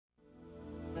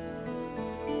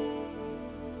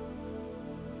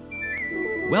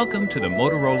Welcome to the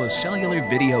Motorola Cellular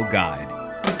Video Guide.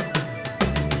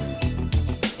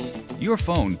 Your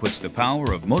phone puts the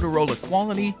power of Motorola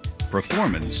quality,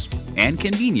 performance, and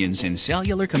convenience in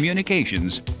cellular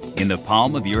communications in the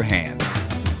palm of your hand.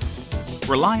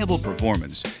 Reliable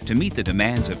performance to meet the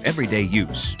demands of everyday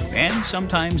use and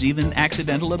sometimes even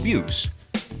accidental abuse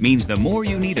means the more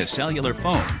you need a cellular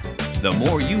phone, the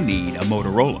more you need a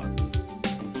Motorola.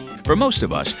 For most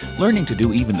of us, learning to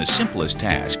do even the simplest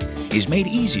task is made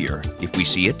easier if we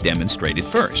see it demonstrated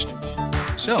first.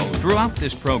 So, throughout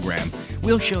this program,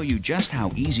 we'll show you just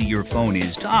how easy your phone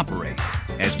is to operate,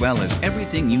 as well as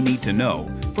everything you need to know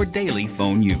for daily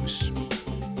phone use.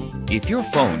 If your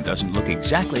phone doesn't look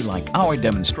exactly like our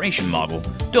demonstration model,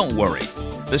 don't worry.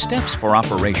 The steps for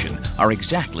operation are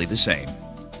exactly the same.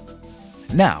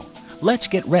 Now, let's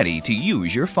get ready to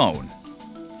use your phone.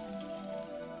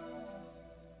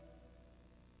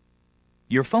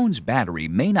 Your phone's battery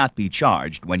may not be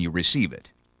charged when you receive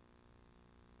it.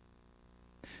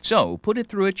 So, put it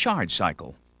through a charge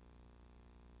cycle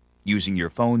using your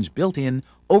phone's built-in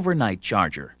overnight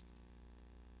charger.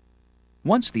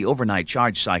 Once the overnight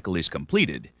charge cycle is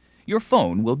completed, your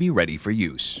phone will be ready for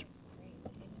use.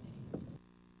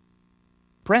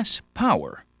 Press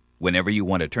Power whenever you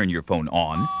want to turn your phone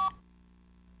on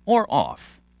or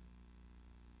off.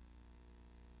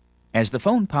 As the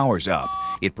phone powers up,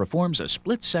 it performs a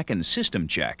split-second system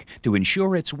check to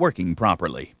ensure it's working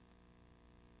properly.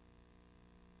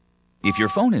 If your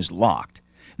phone is locked,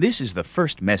 this is the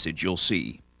first message you'll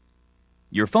see.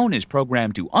 Your phone is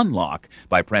programmed to unlock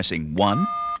by pressing 1,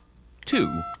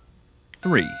 2,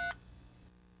 3.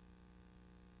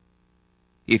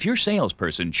 If your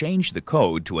salesperson changed the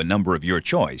code to a number of your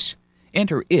choice,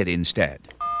 enter it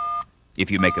instead.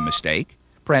 If you make a mistake,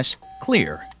 press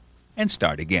Clear and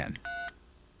start again.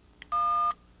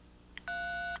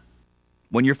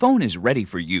 When your phone is ready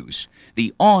for use,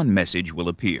 the On message will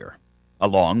appear,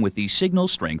 along with the signal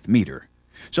strength meter,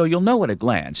 so you'll know at a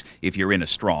glance if you're in a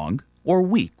strong or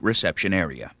weak reception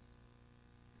area.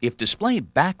 If display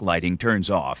backlighting turns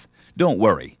off, don't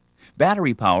worry.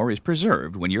 Battery power is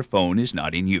preserved when your phone is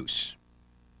not in use.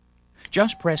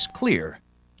 Just press Clear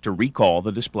to recall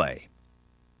the display.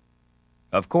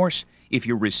 Of course, if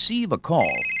you receive a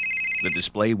call, the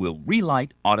display will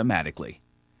relight automatically.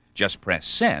 Just press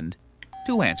Send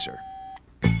to answer.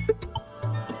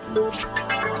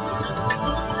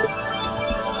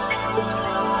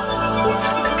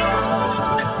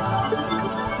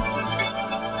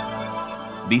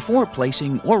 Before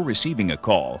placing or receiving a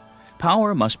call,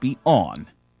 power must be on,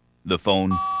 the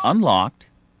phone unlocked,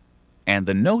 and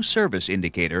the No Service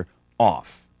indicator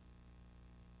off.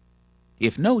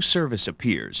 If no service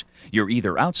appears, you're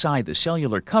either outside the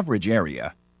cellular coverage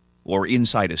area or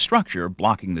inside a structure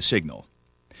blocking the signal.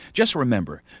 Just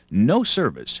remember, no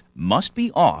service must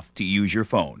be off to use your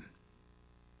phone.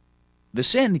 The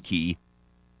Send key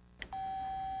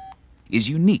is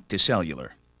unique to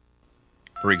cellular.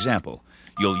 For example,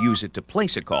 you'll use it to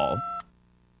place a call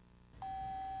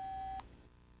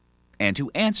and to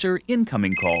answer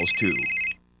incoming calls too.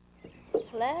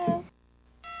 Hello?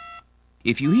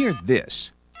 If you hear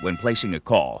this when placing a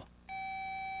call,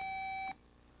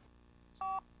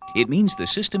 it means the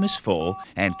system is full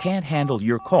and can't handle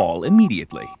your call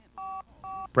immediately.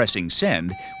 Pressing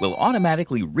Send will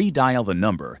automatically redial the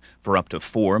number for up to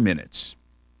 4 minutes.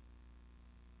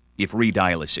 If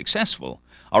redial is successful,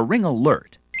 a ring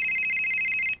alert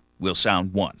will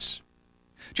sound once.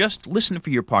 Just listen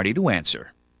for your party to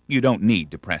answer. You don't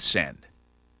need to press Send.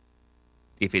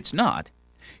 If it's not,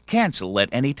 cancel at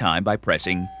any time by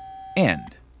pressing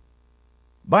End.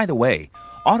 By the way,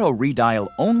 auto redial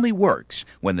only works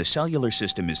when the cellular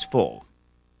system is full.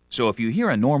 So if you hear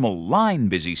a normal line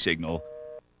busy signal,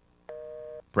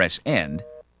 press End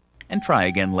and try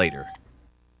again later.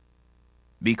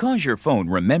 Because your phone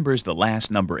remembers the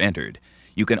last number entered,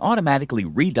 you can automatically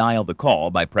redial the call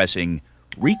by pressing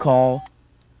Recall,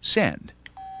 Send.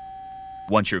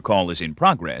 Once your call is in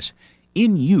progress,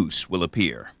 In Use will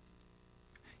appear.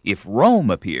 If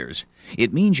Roam appears,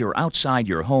 it means you're outside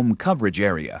your home coverage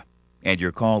area and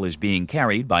your call is being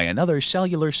carried by another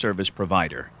cellular service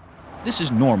provider. This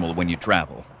is normal when you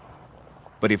travel.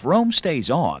 But if Roam stays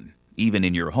on, even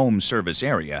in your home service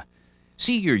area,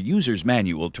 see your user's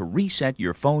manual to reset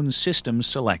your phone's system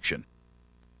selection.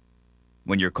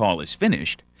 When your call is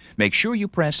finished, make sure you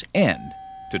press End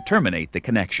to terminate the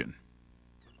connection.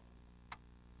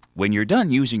 When you're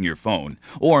done using your phone,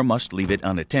 or must leave it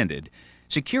unattended,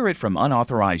 secure it from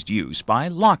unauthorized use by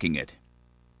locking it.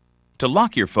 To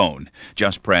lock your phone,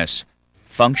 just press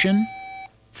Function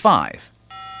 5.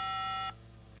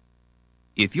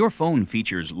 If your phone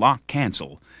features Lock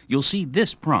Cancel, you'll see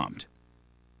this prompt.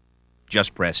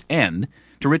 Just press End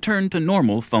to return to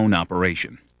normal phone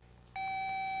operation.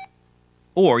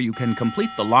 Or you can complete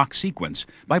the lock sequence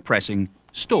by pressing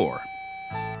Store.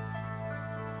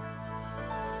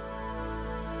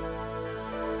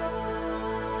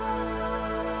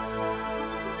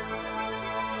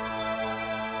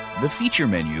 The feature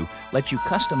menu lets you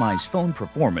customize phone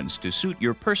performance to suit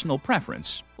your personal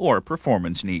preference or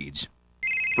performance needs.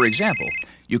 For example,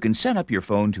 you can set up your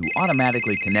phone to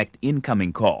automatically connect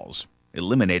incoming calls,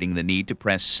 eliminating the need to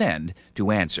press Send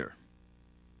to answer.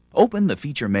 Open the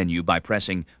feature menu by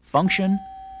pressing Function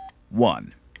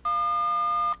 1.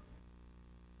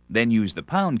 Then use the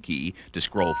pound key to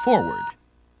scroll forward,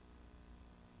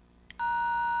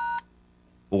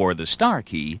 or the star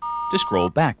key to scroll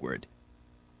backward.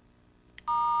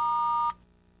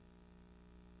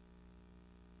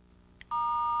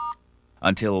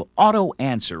 Until Auto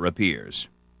Answer appears.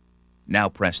 Now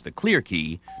press the clear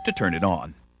key to turn it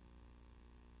on.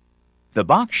 The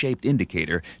box-shaped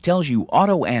indicator tells you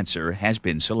Auto Answer has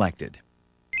been selected.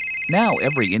 Now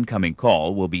every incoming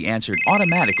call will be answered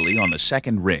automatically on the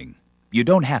second ring. You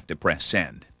don't have to press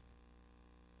Send.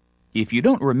 If you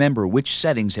don't remember which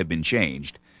settings have been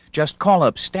changed, just call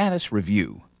up Status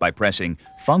Review by pressing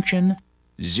Function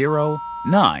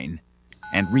 09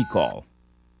 and recall.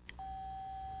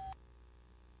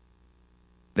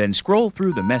 Then scroll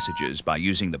through the messages by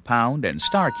using the pound and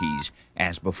star keys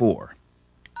as before.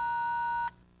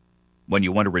 When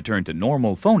you want to return to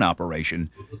normal phone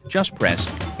operation, just press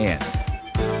End.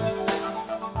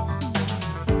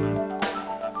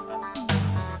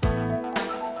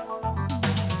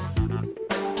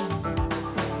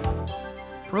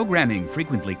 Programming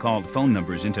frequently called phone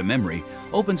numbers into memory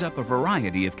opens up a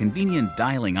variety of convenient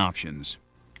dialing options.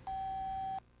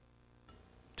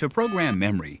 To program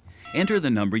memory, enter the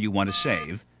number you want to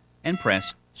save and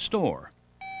press Store.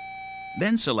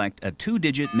 Then select a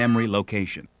 2-digit memory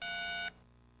location.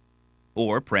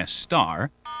 Or press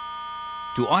Star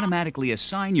to automatically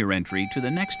assign your entry to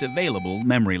the next available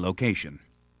memory location.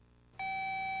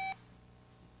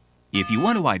 If you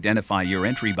want to identify your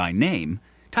entry by name,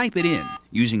 type it in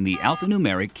using the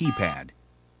alphanumeric keypad.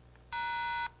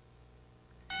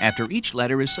 After each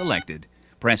letter is selected,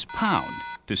 press pound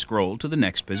to scroll to the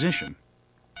next position.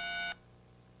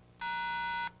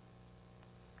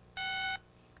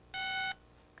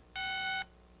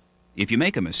 If you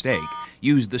make a mistake,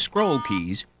 use the scroll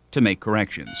keys to make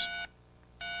corrections.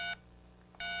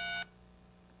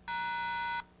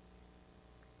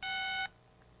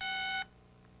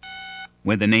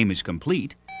 When the name is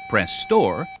complete, press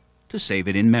Store to save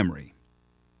it in memory.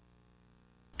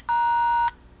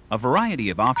 A variety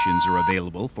of options are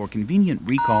available for convenient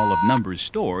recall of numbers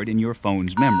stored in your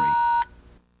phone's memory.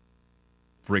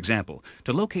 For example,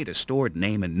 to locate a stored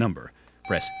name and number,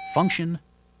 press Function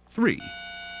 3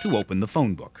 to open the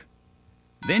phone book.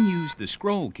 Then use the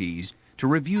scroll keys to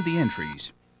review the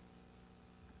entries.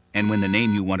 And when the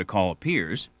name you want to call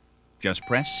appears, just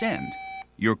press Send.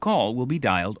 Your call will be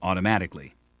dialed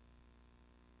automatically.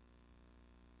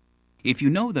 If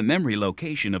you know the memory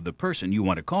location of the person you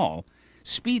want to call,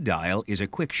 speed dial is a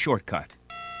quick shortcut.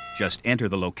 Just enter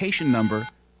the location number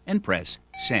and press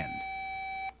Send.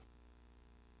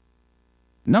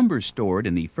 Numbers stored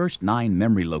in the first 9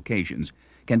 memory locations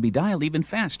can be dialed even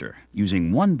faster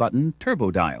using one-button turbo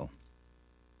dial.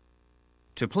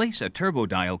 To place a turbo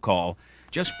dial call,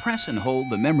 just press and hold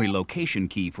the memory location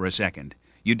key for a second.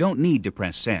 You don't need to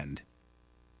press Send.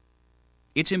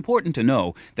 It's important to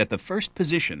know that the first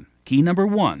position, key number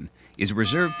 1, is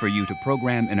reserved for you to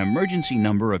program an emergency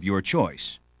number of your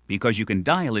choice, because you can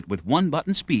dial it with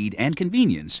one-button speed and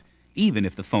convenience, even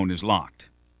if the phone is locked.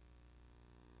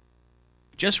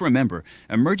 Just remember,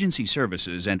 emergency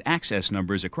services and access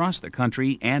numbers across the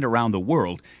country and around the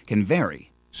world can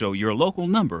vary, so your local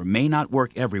number may not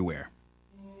work everywhere.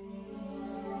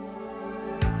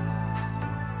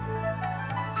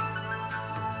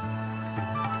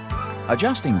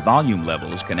 Adjusting volume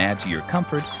levels can add to your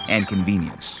comfort and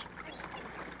convenience.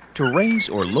 To raise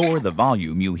or lower the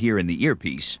volume you hear in the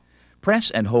earpiece,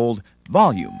 press and hold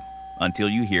Volume until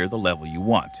you hear the level you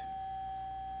want.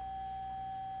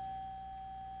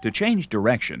 To change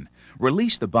direction,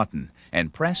 release the button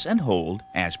and press and hold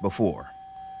as before.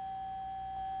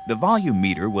 The volume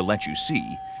meter will let you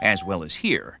see, as well as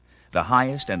hear, the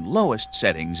highest and lowest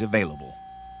settings available.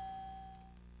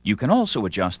 You can also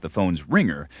adjust the phone's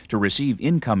ringer to receive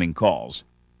incoming calls.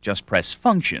 Just press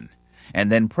Function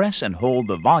and then press and hold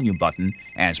the volume button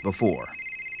as before.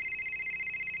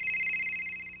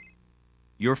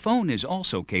 Your phone is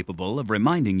also capable of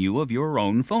reminding you of your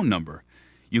own phone number.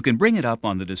 You can bring it up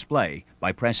on the display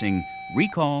by pressing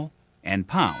Recall and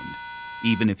Pound,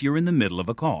 even if you're in the middle of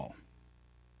a call.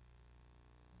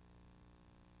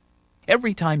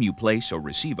 Every time you place or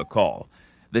receive a call,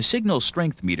 the signal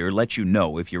strength meter lets you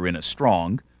know if you're in a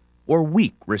strong or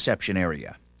weak reception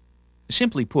area.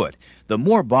 Simply put, the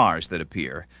more bars that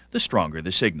appear, the stronger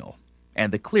the signal,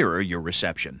 and the clearer your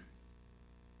reception.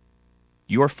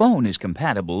 Your phone is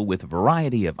compatible with a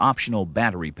variety of optional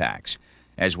battery packs,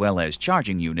 as well as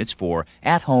charging units for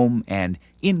at-home and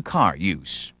in-car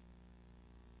use.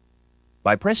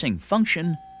 By pressing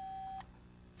Function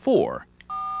 4,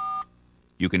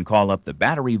 you can call up the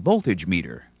battery voltage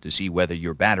meter to see whether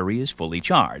your battery is fully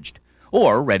charged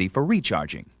or ready for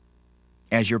recharging.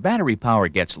 As your battery power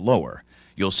gets lower,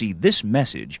 you'll see this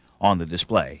message on the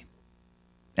display.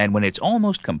 And when it's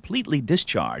almost completely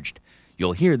discharged,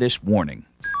 you'll hear this warning.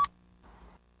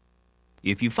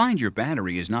 If you find your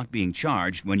battery is not being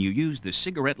charged when you use the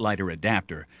cigarette lighter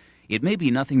adapter, it may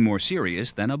be nothing more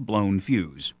serious than a blown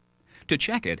fuse. To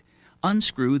check it,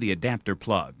 unscrew the adapter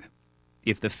plug.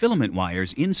 If the filament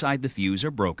wires inside the fuse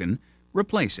are broken,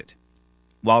 replace it.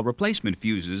 While replacement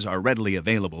fuses are readily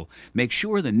available, make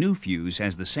sure the new fuse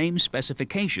has the same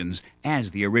specifications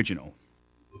as the original.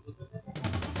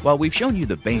 While we've shown you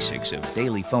the basics of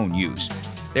daily phone use,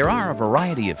 there are a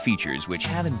variety of features which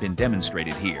haven't been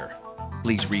demonstrated here.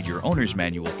 Please read your owner's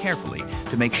manual carefully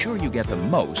to make sure you get the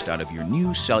most out of your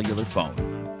new cellular phone.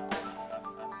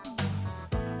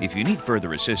 If you need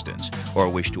further assistance or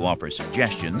wish to offer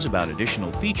suggestions about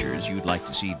additional features you'd like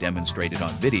to see demonstrated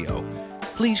on video,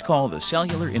 please call the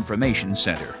Cellular Information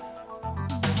Center.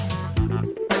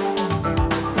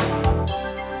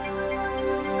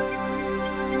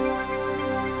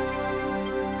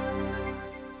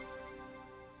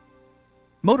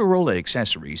 Motorola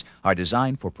accessories are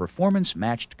designed for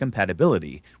performance-matched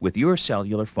compatibility with your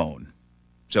cellular phone.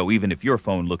 So even if your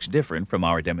phone looks different from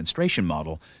our demonstration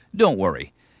model, don't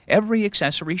worry. Every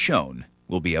accessory shown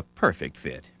will be a perfect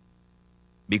fit.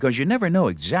 Because you never know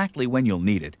exactly when you'll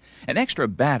need it, an extra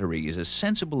battery is a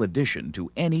sensible addition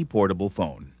to any portable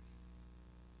phone.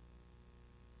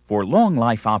 For long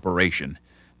life operation,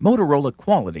 Motorola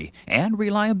quality and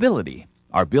reliability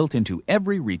are built into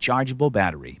every rechargeable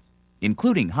battery,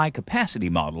 including high-capacity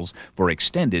models for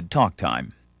extended talk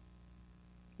time.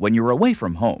 When you're away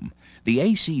from home, the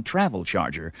AC travel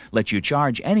charger lets you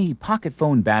charge any pocket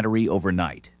phone battery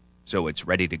overnight, so it's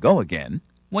ready to go again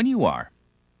when you are.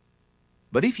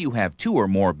 But if you have 2 or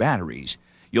more batteries,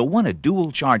 you'll want a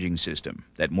dual charging system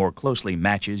that more closely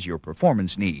matches your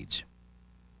performance needs.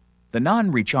 The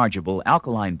non-rechargeable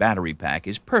alkaline battery pack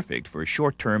is perfect for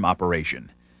short-term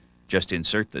operation. Just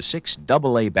insert the 6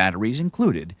 AA batteries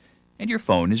included, and your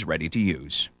phone is ready to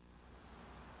use.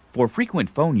 For frequent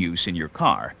phone use in your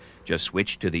car, just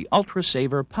switch to the Ultra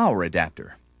Saver power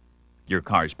adapter. Your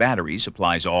car's battery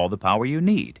supplies all the power you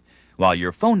need, while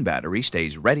your phone battery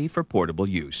stays ready for portable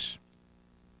use.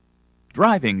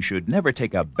 Driving should never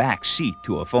take a back seat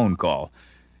to a phone call,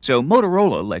 so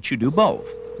Motorola lets you do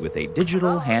both with a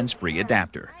digital hands-free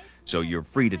adapter, so you're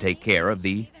free to take care of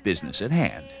the business at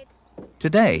hand.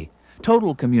 Today,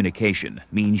 total communication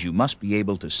means you must be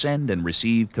able to send and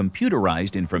receive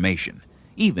computerized information,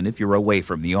 even if you're away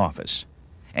from the office.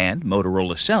 And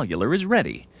Motorola Cellular is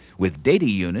ready, with data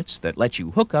units that let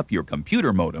you hook up your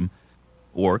computer modem,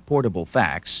 or portable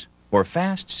fax, or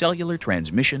fast cellular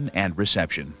transmission and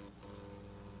reception.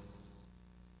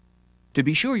 To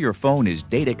be sure your phone is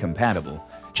data compatible,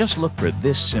 just look for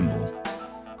this symbol.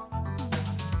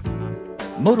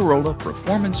 Motorola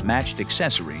performance-matched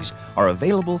accessories are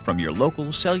available from your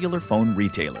local cellular phone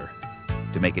retailer.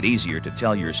 To make it easier to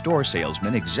tell your store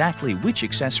salesman exactly which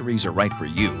accessories are right for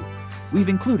you, we've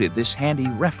included this handy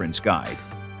reference guide.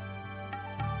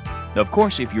 Of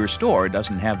course, if your store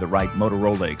doesn't have the right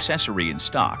Motorola accessory in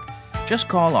stock, just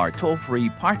call our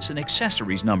toll-free parts and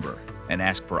accessories number and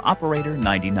ask for Operator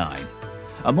 99.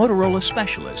 A Motorola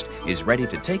specialist is ready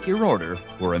to take your order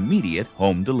for immediate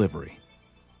home delivery.